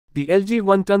The LG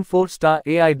 1-ton 4-star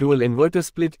AI dual inverter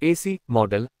split AC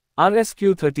model,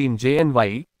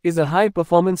 RS-Q13JNYE, is a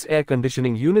high-performance air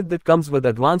conditioning unit that comes with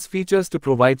advanced features to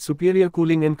provide superior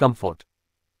cooling and comfort.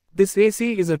 This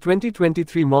AC is a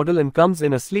 2023 model and comes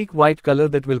in a sleek white color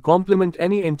that will complement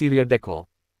any interior decor.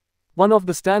 One of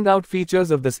the standout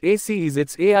features of this AC is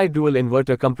its AI dual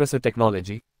inverter compressor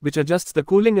technology, which adjusts the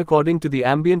cooling according to the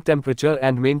ambient temperature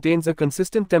and maintains a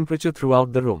consistent temperature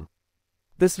throughout the room.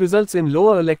 This results in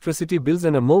lower electricity bills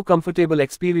and a more comfortable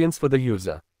experience for the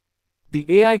user. The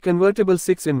AI Convertible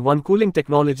 6-in-1 cooling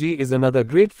technology is another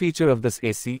great feature of this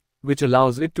AC, which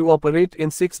allows it to operate in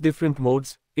 6 different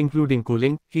modes, including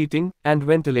cooling, heating, and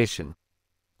ventilation.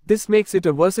 This makes it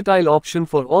a versatile option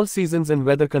for all seasons and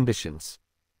weather conditions.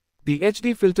 The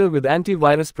HD filter with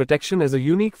anti-virus protection is a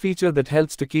unique feature that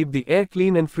helps to keep the air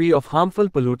clean and free of harmful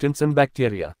pollutants and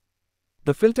bacteria.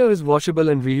 The filter is washable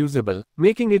and reusable,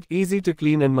 making it easy to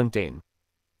clean and maintain.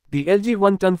 The LG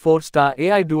 1-ton 4-star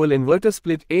AI dual inverter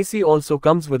split AC also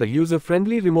comes with a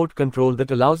user-friendly remote control that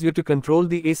allows you to control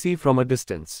the AC from a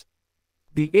distance.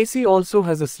 The AC also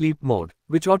has a sleep mode,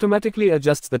 which automatically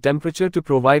adjusts the temperature to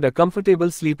provide a comfortable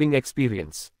sleeping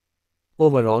experience.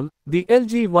 Overall, the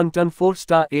LG 1-ton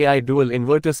 4-star AI dual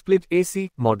inverter split AC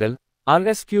model,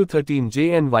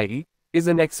 RS-Q13JNYE, is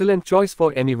an excellent choice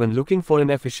for anyone looking for an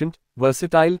efficient,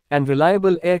 versatile, and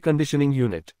reliable air conditioning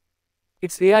unit.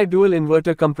 Its AI dual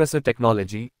inverter compressor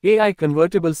technology, AI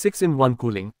convertible 6-in-1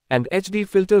 cooling, and HD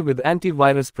filter with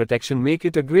antivirus protection make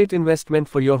it a great investment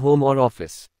for your home or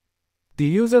office. The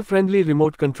user-friendly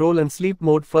remote control and sleep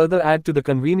mode further add to the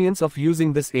convenience of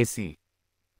using this AC.